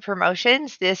go into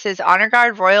promotions. This is Honor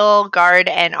Guard, Royal Guard,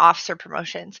 and Officer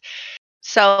promotions.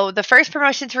 So the first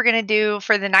promotions we're going to do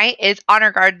for the night is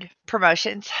Honor Guard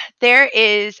promotions. There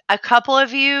is a couple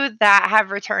of you that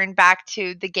have returned back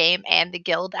to the game and the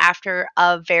guild after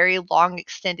a very long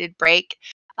extended break.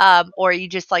 Or you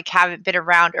just like haven't been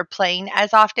around or playing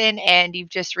as often and you've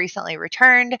just recently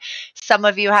returned. Some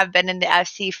of you have been in the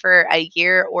FC for a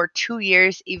year or 2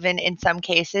 years, even in some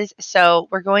cases. So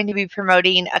we're going to be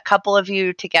promoting a couple of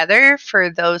you together for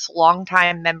those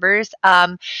longtime members.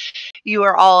 You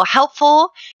are all helpful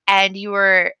and you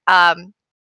are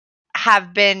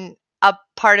have been a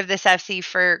part of this FC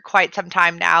for quite some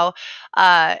time now.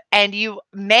 And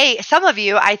some of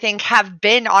you, I think, have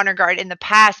been Honor Guard in the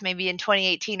past, maybe in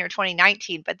 2018 or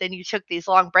 2019, but then you took these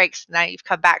long breaks and now you've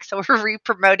come back. So we're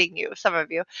re-promoting you, some of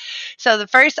you. So the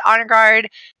first Honor Guard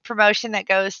promotion that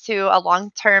goes to a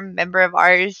long-term member of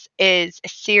ours is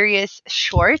Sirius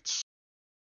Schwartz.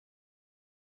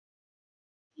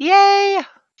 Yay!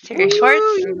 Sirius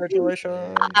Schwartz.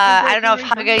 Congratulations. I don't know if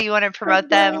Haga, you want to promote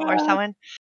them or someone?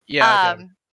 Yeah.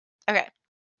 Okay.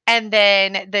 And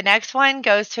then the next one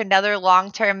goes to another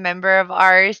long-term member of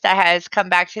ours that has come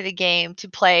back to the game to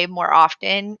play more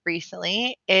often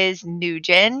recently, is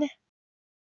Nugent.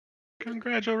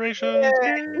 Congratulations.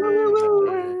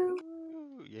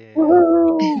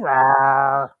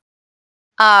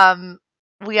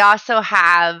 We also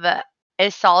have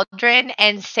Isaldrin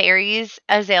and Ceres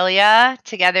Azalea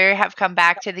together have come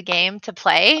back to the game to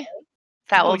play.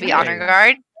 That will be Honor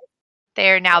Guard. They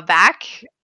are now back.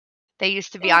 They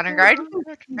used to be Honor Guard.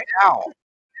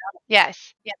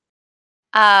 Yes.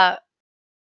 I'm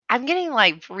getting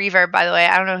like reverb, by the way.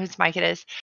 I don't know whose mic it is.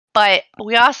 But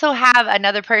we also have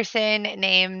another person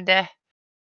named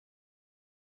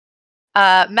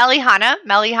Melihana.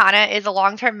 Melihana is a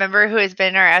long-term member who has been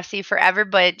in our FC forever,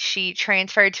 but she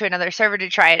transferred to another server to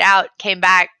try it out, came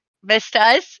back, missed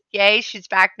us. Yay, she's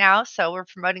back now. So we're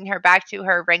promoting her back to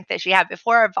her rank that she had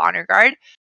before of Honor Guard.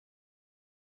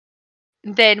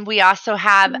 Then we also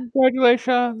have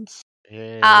Congratulations.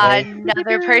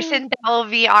 another person that will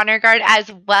be Honor Guard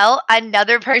as well.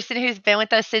 Another person who's been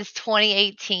with us since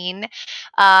 2018.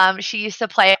 She used to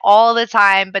play all the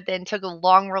time, but then took a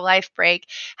long life break,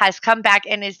 has come back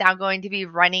and is now going to be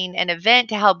running an event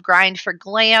to help grind for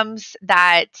glams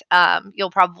that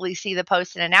you'll probably see the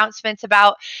posts and announcements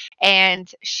about. And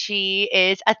she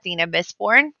is Athena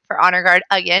Mistborn for Honor Guard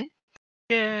again.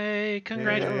 Yay,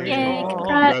 congratulations. Yay,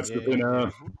 congrats.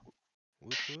 Congrats,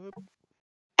 Athena.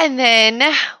 And then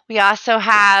we also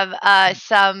have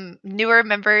some newer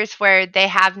members where they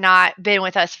have not been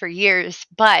with us for years,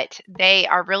 but they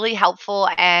are really helpful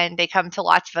and they come to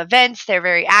lots of events. They're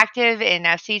very active in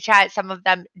FC chat. Some of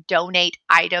them donate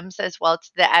items as well to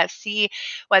the FC,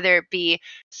 whether it be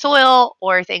soil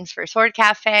or things for Sword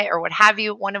Cafe or what have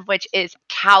you, one of which is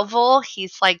Calvul.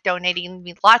 He's like donating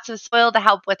me lots of soil to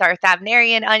help with our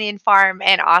Thavnarian onion farm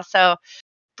and also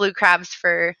blue crabs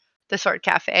for the Sword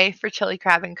Cafe for chili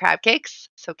crab and crab cakes.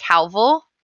 So Calvul.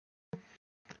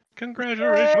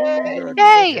 Congratulations.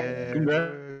 Yay!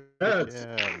 Congrats.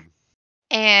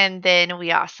 And then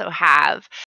we also have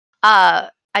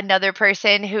another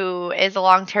person who is a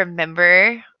long-term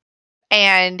member,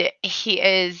 and he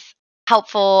is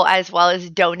helpful as well as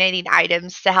donating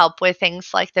items to help with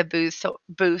things like the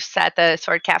booths at the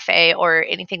Sword Cafe or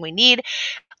anything we need.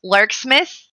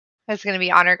 Lurksmith is going to be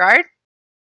Honor Guard.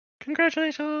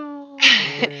 Congratulations!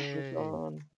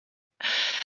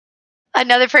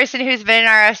 Another person who's been in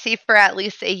our FC for at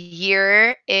least a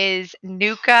year is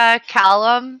Nuka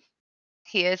Callum.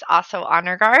 He is also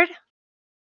honor guard.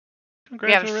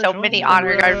 We have so many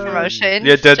honor guard promotions.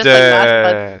 You did just like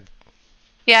last month. that.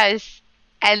 Yes.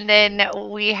 And then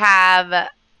we have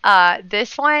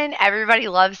this one. Everybody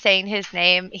loves saying his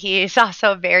name. He is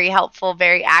also a very helpful,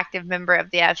 very active member of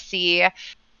the FC.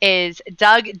 Is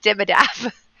Doug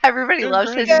Dimmadab. Everybody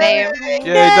loves his name.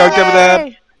 Yay, Doug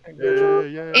Dimmadab.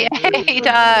 Yay,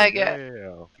 Doug.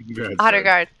 Honor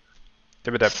guard.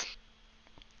 Dimmadab.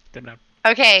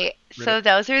 Okay, so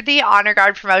those are the honor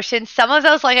guard promotions. Some of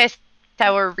those, like I said,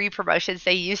 were re-promotions.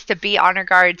 They used to be honor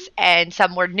guards, and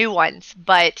some were new ones.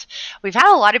 But we've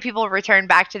had a lot of people return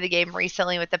back to the game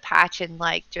recently with the patch, and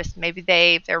like just maybe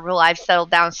their real life settled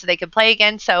down so they could play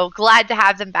again. So glad to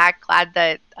have them back. Glad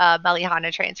that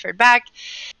Melihana transferred back,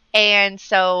 and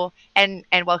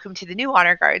welcome to the new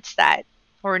honor guards that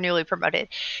were newly promoted.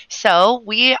 So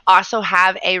we also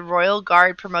have a Royal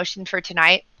Guard promotion for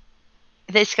tonight.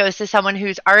 This goes to someone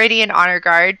who's already an honor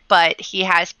guard, but he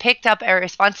has picked up a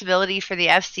responsibility for the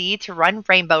FC to run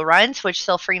rainbow runs, which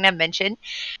Silfrina mentioned.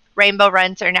 Rainbow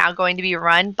runs are now going to be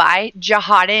run by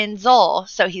Jahadin Zol,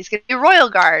 so he's going to be Royal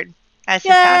Guard as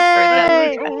his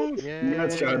task for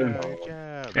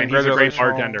the. And he's a great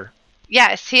bartender.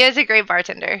 Yes, he is a great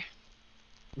bartender.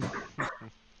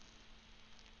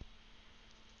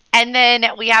 And then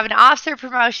we have an officer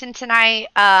promotion tonight.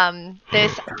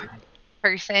 This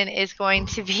person is going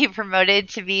to be promoted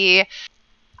to be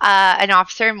an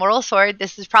officer in Mortal Sword.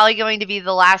 This is probably going to be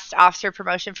the last officer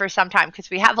promotion for some time because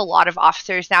we have a lot of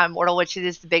officers now in Mortal, which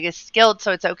is the biggest guild,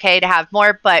 so it's okay to have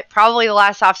more, but probably the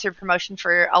last officer promotion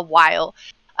for a while.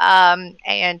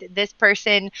 And this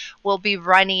person will be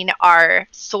running our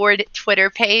Sword Twitter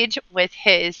page with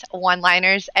his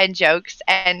one-liners and jokes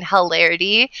and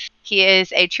hilarity. He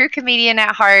is a true comedian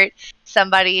at heart,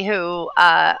 somebody who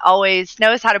always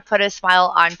knows how to put a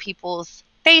smile on people's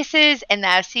faces in the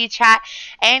FC chat,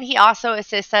 and he also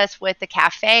assists us with the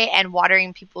cafe and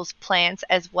watering people's plants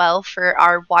as well for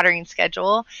our watering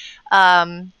schedule.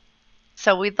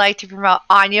 So we'd like to promote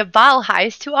Anya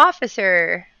Balheis to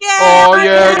officer. Oh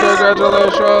yeah,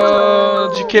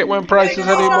 congratulations! You can't win prizes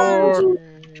anymore.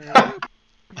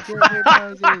 So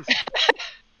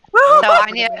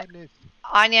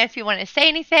Anya, if you want to say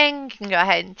anything, you can go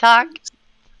ahead and talk.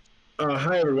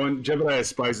 Hi everyone, Jebediah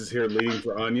Spice is here leading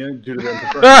for Anya due to them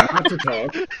preferring not to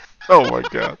talk. Oh my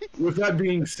god. With that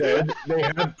being said, they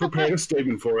have prepared a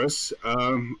statement for us.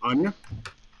 Anya?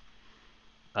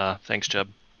 Thanks, Jeb.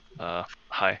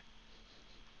 Hi.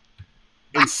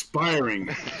 Inspiring.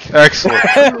 Excellent.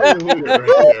 Right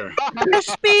there.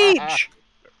 Speech!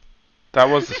 That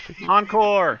was the speech.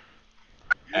 Encore!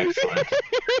 Excellent.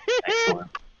 Excellent.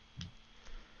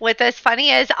 What's as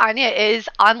funny as Anya is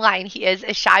online, he is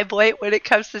a shy boy when it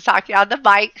comes to talking on the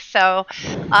mic. So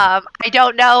I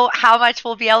don't know how much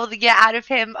we'll be able to get out of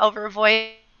him over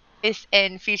voice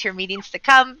in future meetings to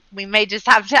come. We may just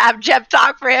have to have Jeb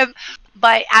talk for him.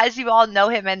 But as you all know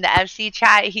him in the FC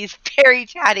chat, he's very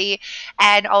chatty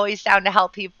and always down to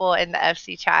help people in the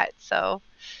FC chat. So,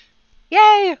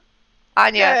 yay!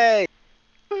 Anya. Yay!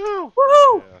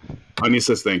 Woohoo! Anya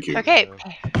says thank you. Okay.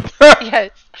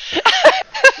 Yes.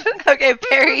 Okay,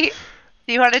 Perry,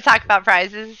 do you want to talk about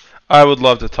prizes? I would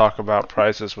love to talk about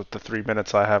prizes with the 3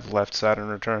 minutes I have left, Saturn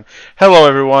Return. Hello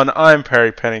everyone, I'm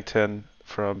Perry Pennington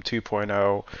from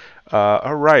 2.0.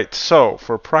 Alright, so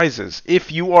for prizes,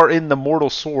 if you are in the Mortal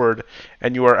Sword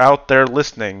and you are out there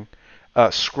listening,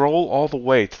 scroll all the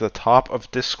way to the top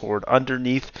of Discord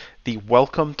underneath the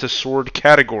Welcome to Sword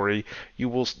category. You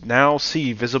will now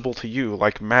see visible to you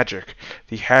like magic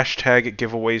the hashtag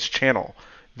giveaways channel.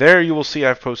 There you will see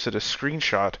I've posted a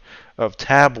screenshot of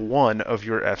tab 1 of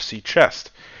your FC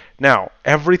chest. Now,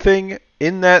 everything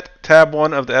in that tab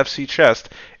 1 of the FC chest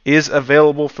is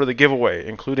available for the giveaway,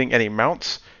 including any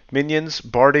mounts, minions,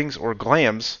 bardings, or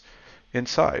glams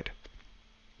inside.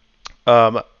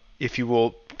 If you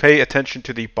will pay attention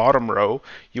to the bottom row,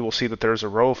 you will see that there's a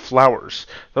row of flowers.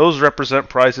 Those represent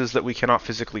prizes that we cannot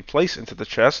physically place into the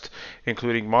chest,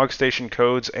 including Mog Station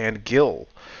codes and Gil.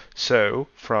 So,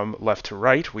 from left to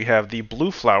right, we have the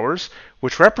blue flowers,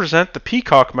 which represent the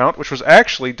Peacock mount, which was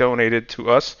actually donated to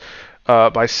us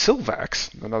by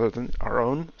Silvax, none other than our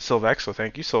own Silvax, so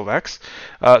thank you, Silvax.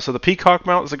 So the Peacock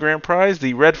mount is the grand prize.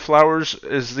 The red flowers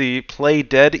is the Play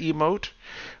Dead emote,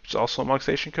 which is also a Mog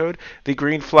Station code. The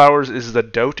green flowers is the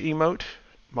Dote emote,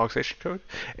 Mog Station code.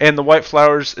 And the white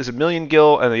flowers is a million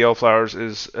gil, and the yellow flowers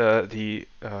is the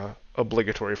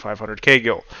obligatory 500k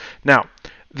gil. Now,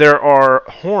 There are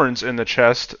horns in the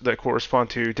chest that correspond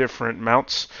to different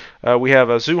mounts. We have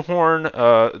a Zoo horn,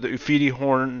 the Ufidi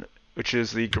horn, which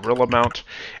is the gorilla mount,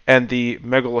 and the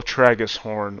Megalotragus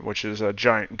horn, which is a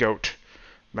giant goat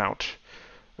mount.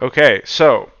 Okay,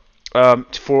 so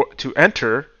to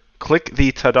enter, click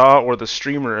the tada or the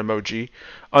streamer emoji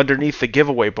underneath the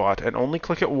giveaway bot, and only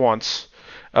click it once.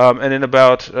 And in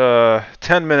about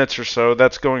 10 minutes or so,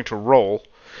 that's going to roll.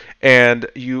 And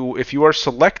if you are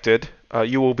selected,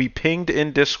 you will be pinged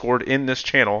in Discord in this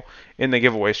channel, in the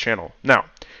giveaways channel. Now,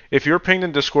 if you're pinged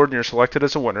in Discord and you're selected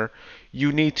as a winner,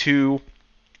 you need to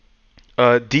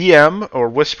DM or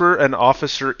whisper an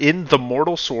officer in the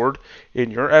Mortal Sword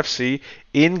in your FC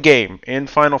in-game in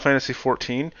Final Fantasy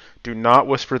XIV. Do not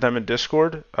whisper them in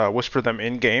Discord. Whisper them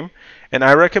in-game. And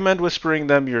I recommend whispering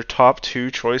them your top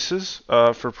 2 choices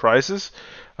for prizes.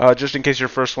 Just in case your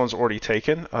first one's already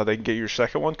taken, they can get your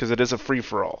second one because it is a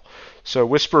free-for-all. So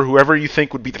whisper whoever you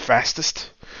think would be the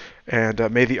fastest,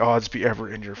 and may the odds be ever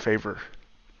in your favor.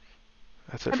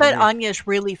 That's it I for bet me. Anya's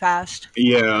really fast.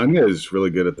 Yeah, Anya is really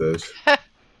good at this.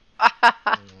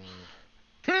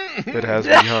 It has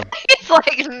begun. It's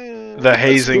like The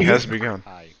hazing has begun.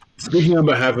 Speaking on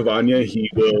behalf of Anya, he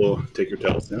will take your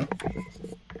tells now.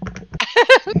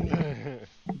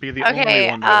 Be the okay.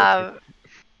 only one.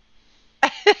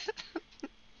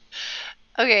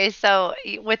 Okay, so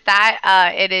with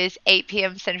that, it is 8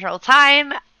 p.m. Central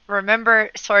Time. Remember,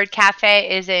 Sword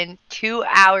Cafe is in 2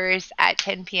 hours at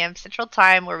 10 p.m. Central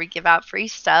Time, where we give out free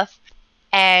stuff.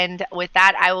 And with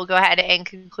that, I will go ahead and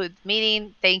conclude the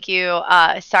meeting. Thank you.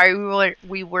 Sorry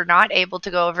we were not able to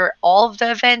go over all of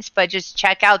the events, but just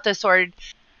check out the Sword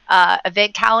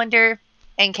event calendar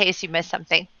in case you missed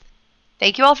something.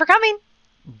 Thank you all for coming.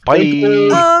 Bye.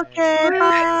 Okay,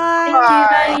 bye.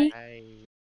 Thank you, bye.